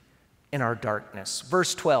in our darkness.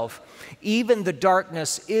 Verse 12, even the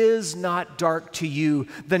darkness is not dark to you.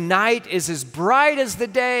 The night is as bright as the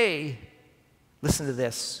day. Listen to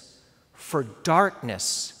this, for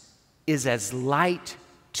darkness is as light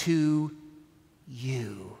to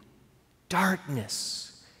you.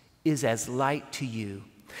 Darkness is as light to you.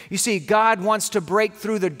 You see, God wants to break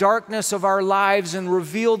through the darkness of our lives and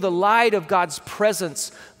reveal the light of God's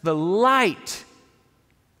presence, the light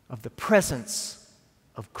of the presence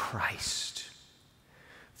of Christ.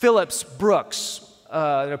 Phillips Brooks,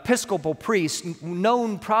 an Episcopal priest,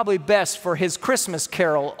 known probably best for his Christmas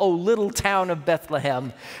carol, O Little Town of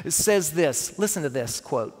Bethlehem, says this. Listen to this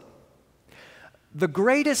quote. The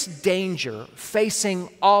greatest danger facing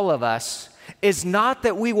all of us is not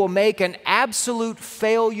that we will make an absolute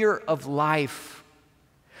failure of life.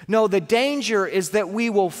 No, the danger is that we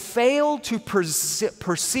will fail to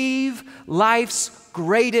perceive life's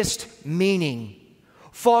greatest meaning,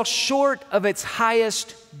 fall short of its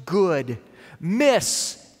highest good,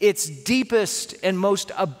 miss its deepest and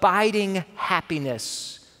most abiding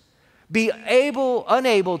happiness, be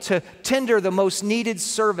unable to tender the most needed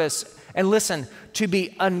service, and listen, to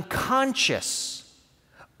be unconscious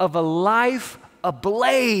of a life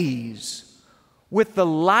ablaze with the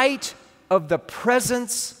light of the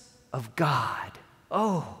presence of God.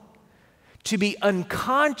 Oh, to be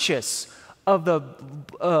unconscious of the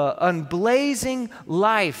unblazing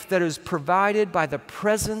life that is provided by the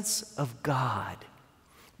presence of God.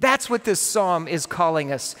 That's what this psalm is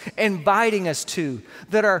calling us, inviting us to,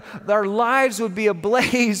 that our lives would be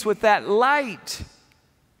ablaze with that light.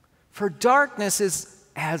 For darkness is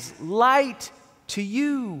as light to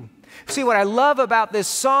you. See, what I love about this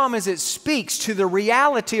psalm is it speaks to the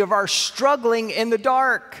reality of our struggling in the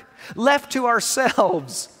dark. Left to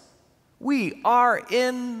ourselves, we are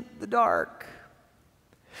in the dark.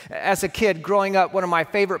 As a kid growing up, one of my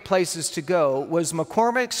favorite places to go was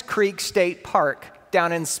McCormick's Creek State Park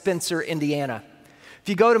down in Spencer, Indiana. If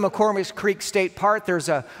you go to McCormick's Creek State Park, there's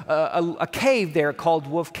a cave there called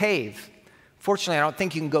Wolf Cave. Fortunately, I don't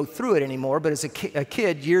think you can go through it anymore, but as a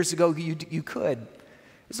kid years ago, you could.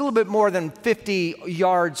 It's a little bit more than 50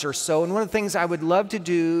 yards or so, and one of the things I would love to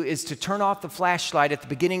do is to turn off the flashlight at the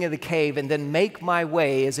beginning of the cave and then make my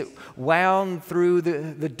way as it wound through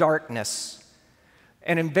the darkness.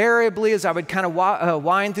 And invariably, as I would kind of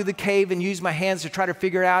wind through the cave and use my hands to try to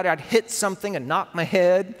figure it out, I'd hit something and knock my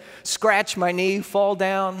head, scratch my knee, fall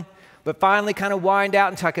down, but finally kind of wind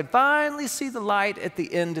out until I could finally see the light at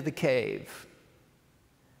the end of the cave.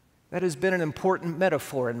 That has been an important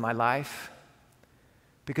metaphor in my life,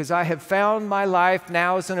 because I have found my life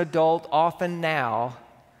now as an adult, often now,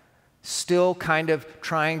 still kind of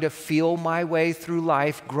trying to feel my way through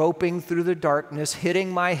life, groping through the darkness,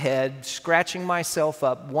 hitting my head, scratching myself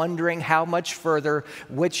up, wondering how much further,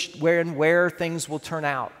 where things will turn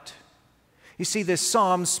out. You see, this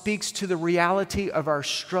psalm speaks to the reality of our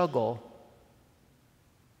struggle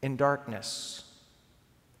in darkness.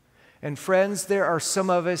 And friends, there are some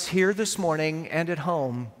of us here this morning and at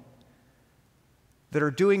home that are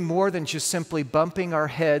doing more than just simply bumping our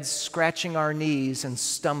heads, scratching our knees, and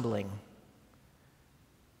stumbling.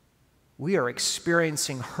 We are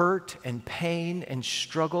experiencing hurt and pain and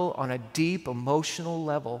struggle on a deep emotional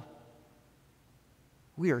level.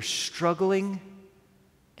 We are struggling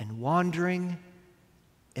and wandering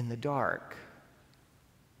in the dark.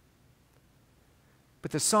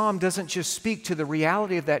 But the psalm doesn't just speak to the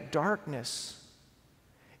reality of that darkness.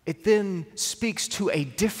 It then speaks to a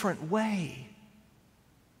different way.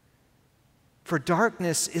 For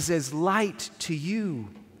darkness is as light to you.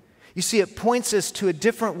 You see, it points us to a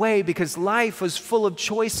different way because life was full of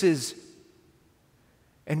choices.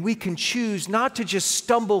 And we can choose not to just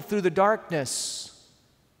stumble through the darkness,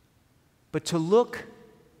 but to look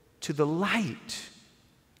to the light.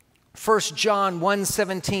 1 John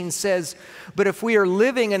 1:17 says, "But if we are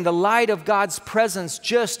living in the light of God's presence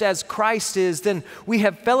just as Christ is, then we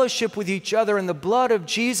have fellowship with each other, and the blood of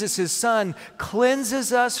Jesus, his Son,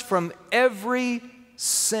 cleanses us from every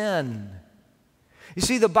sin." You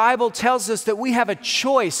see, the Bible tells us that we have a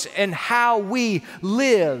choice in how we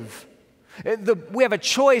live. We have a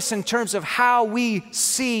choice in terms of how we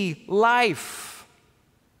see life.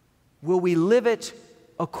 Will we live it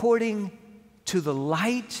according to the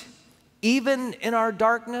light? Even in our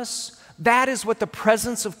darkness, that is what the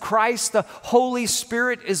presence of Christ, the Holy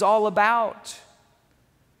Spirit, is all about.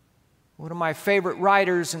 One of my favorite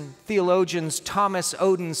writers and theologians, Thomas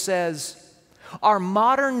Oden, says, "Our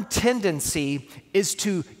modern tendency is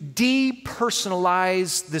to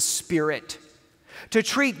depersonalize the Spirit, to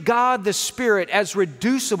treat God the Spirit as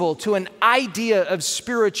reducible to an idea of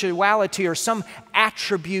spirituality or some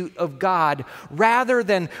attribute of God, rather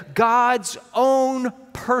than God's own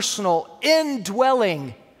personal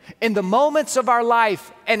indwelling in the moments of our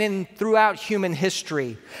life and throughout human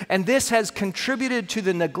history. And this has contributed to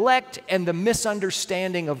the neglect and the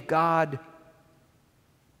misunderstanding of God."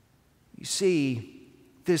 You see,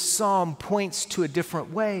 this psalm points to a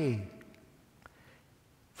different way.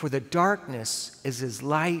 For the darkness is as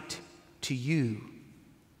light to you.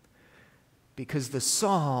 because the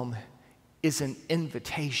psalm is an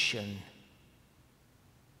invitation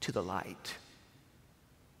to the light.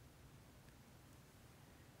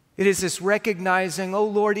 It is this recognizing, oh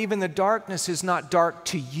Lord, even the darkness is not dark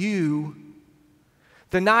to you.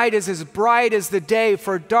 The night is as bright as the day,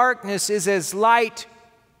 for darkness is as light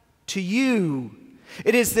to you.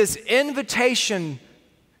 It is this invitation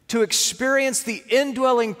to experience the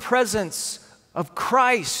indwelling presence of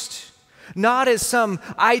Christ, not as some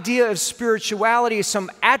idea of spirituality, some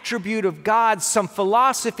attribute of God, some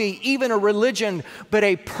philosophy, even a religion, but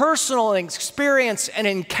a personal experience and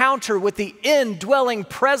encounter with the indwelling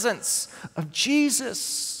presence of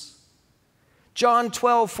Jesus. John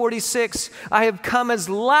 12:46, I have come as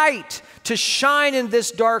light to shine in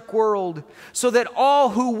this dark world, so that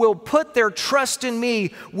all who will put their trust in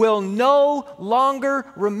me will no longer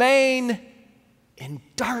remain in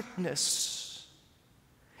darkness.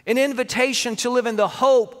 An invitation to live in the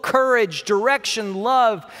hope, courage, direction,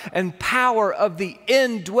 love, and power of the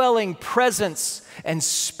indwelling presence and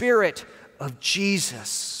spirit of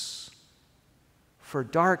Jesus. For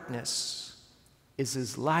darkness is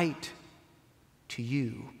as light to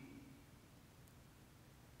you.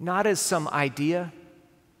 Not as some idea,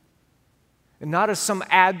 and not as some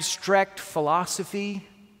abstract philosophy,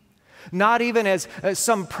 not even as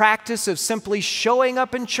some practice of simply showing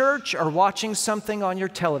up in church or watching something on your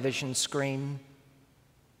television screen,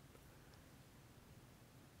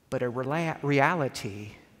 but a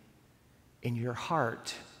reality in your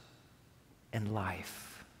heart and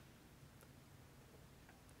life.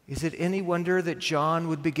 Is it any wonder that John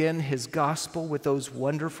would begin his gospel with those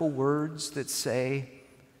wonderful words that say,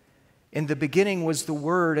 in the beginning was the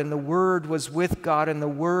Word, and the Word was with God, and the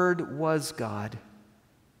Word was God.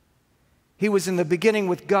 He was in the beginning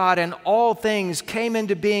with God, and all things came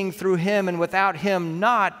into being through him, and without him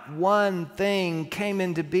not one thing came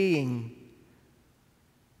into being.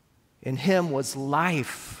 In him was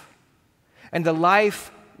life, and the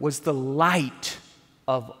life was the light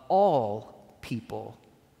of all people.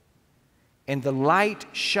 And the light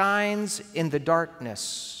shines in the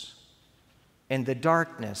darkness, and the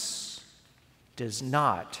darkness does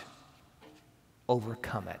not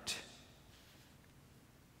overcome it.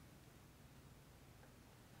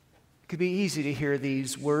 It could be easy to hear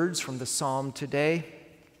these words from the psalm today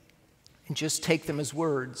and just take them as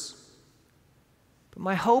words. But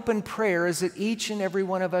my hope and prayer is that each and every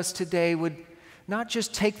one of us today would not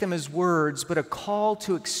just take them as words, but a call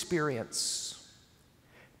to experience.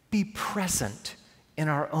 Be present in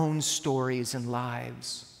our own stories and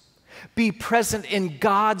lives. Be present in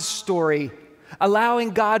God's story, allowing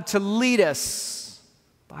God to lead us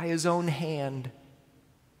by his own hand.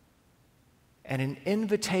 And an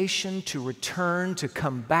invitation to return, to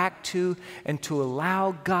come back to, and to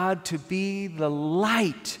allow God to be the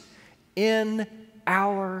light in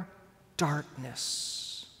our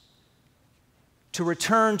darkness. To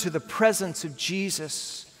return to the presence of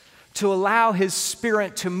Jesus, to allow his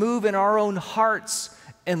Spirit to move in our own hearts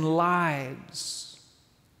and lives.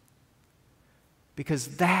 Because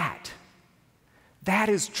that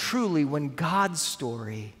is truly when God's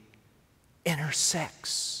story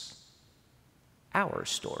intersects our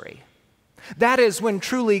story. That is when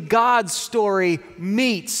truly God's story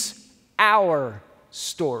meets our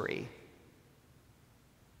story.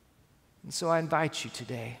 And so I invite you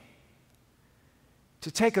today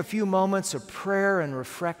to take a few moments of prayer and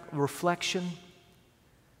reflection.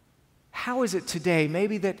 How is it today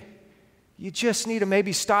maybe that you just need to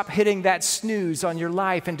maybe stop hitting that snooze on your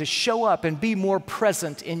life and to show up and be more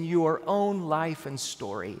present in your own life and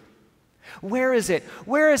story? Where is it?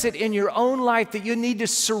 Where is it in your own life that you need to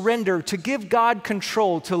surrender, to give God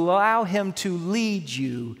control, to allow him to lead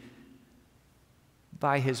you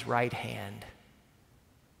by his right hand?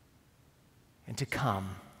 And to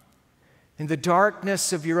come in the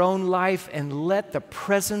darkness of your own life and let the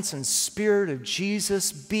presence and Spirit of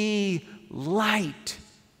Jesus be light.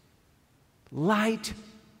 Light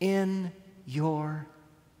in your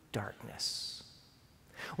darkness.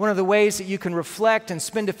 One of the ways that you can reflect and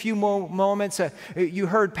spend a few moments, you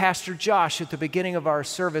heard Pastor Josh at the beginning of our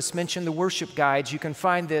service mention the worship guides. You can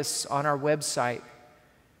find this on our website.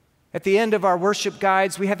 At the end of our worship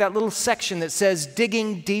guides, we have that little section that says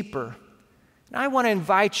digging deeper. And I want to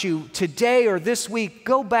invite you today or this week,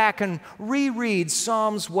 go back and reread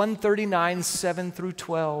Psalms 139, 7 through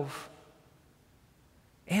 12.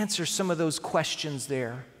 Answer some of those questions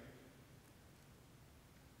there.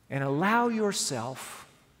 And allow yourself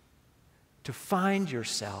to find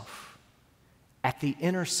yourself at the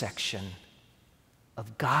intersection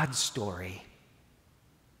of God's story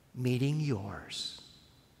meeting yours.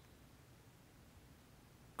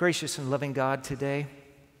 Gracious and loving God, today,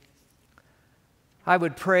 I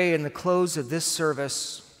would pray in the close of this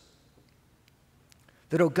service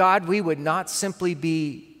that, oh God, we would not simply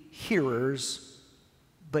be hearers,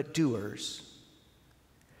 but doers.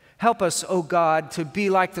 Help us, oh God, to be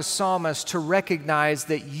like the psalmist, to recognize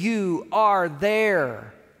that you are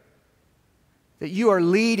there, that you are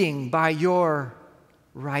leading by your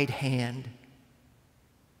right hand,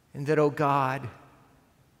 and that, oh God,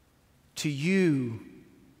 to you,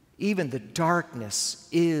 even the darkness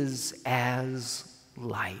is as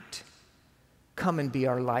light. Come and be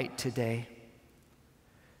our light today.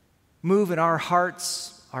 Move in our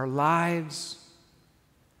hearts, our lives.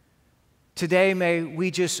 Today, may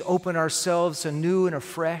we just open ourselves anew and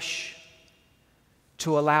afresh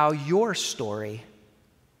to allow your story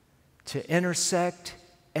to intersect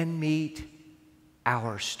and meet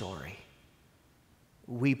our story.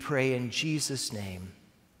 We pray in Jesus' name.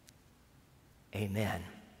 Amen.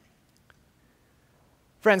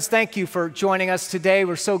 Friends, thank you for joining us today.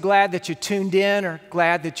 We're so glad that you tuned in or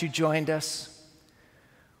glad that you joined us.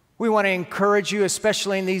 We want to encourage you,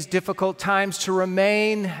 especially in these difficult times, to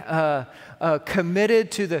remain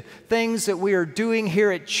committed to the things that we are doing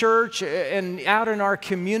here at church and out in our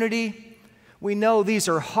community. We know these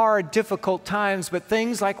are hard, difficult times, but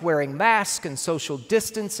things like wearing masks and social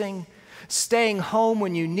distancing, staying home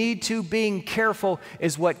when you need to, being careful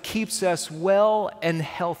is what keeps us well and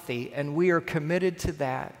healthy, and we are committed to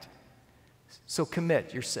that. So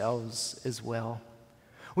commit yourselves as well.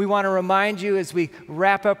 We want to remind you as we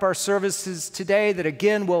wrap up our services today that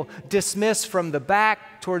again we'll dismiss from the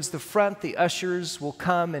back towards the front. The ushers will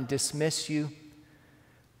come and dismiss you.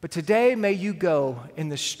 But today may you go in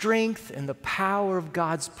the strength and the power of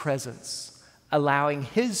God's presence, allowing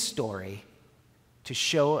His story to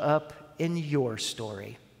show up in your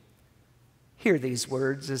story. Hear these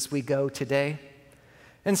words as we go today.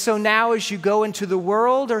 And so now as you go into the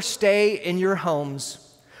world or stay in your homes,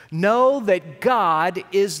 know that God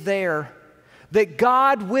is there, that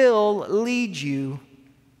God will lead you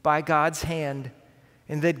by God's hand,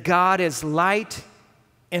 and that God is light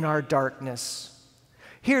in our darkness.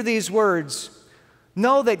 Hear these words.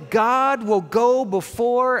 Know that God will go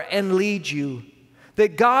before and lead you,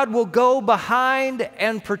 that God will go behind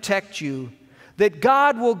and protect you, that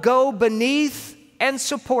God will go beneath and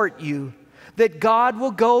support you, that God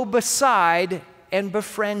will go beside and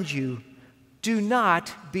befriend you. Do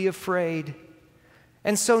not be afraid.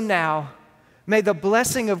 And so now, may the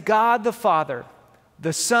blessing of God the Father,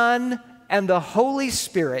 the Son, and the Holy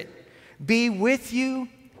Spirit be with you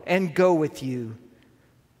and go with you.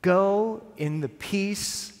 Go in the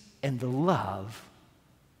peace and the love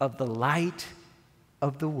of the light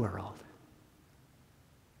of the world.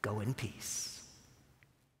 Go in peace.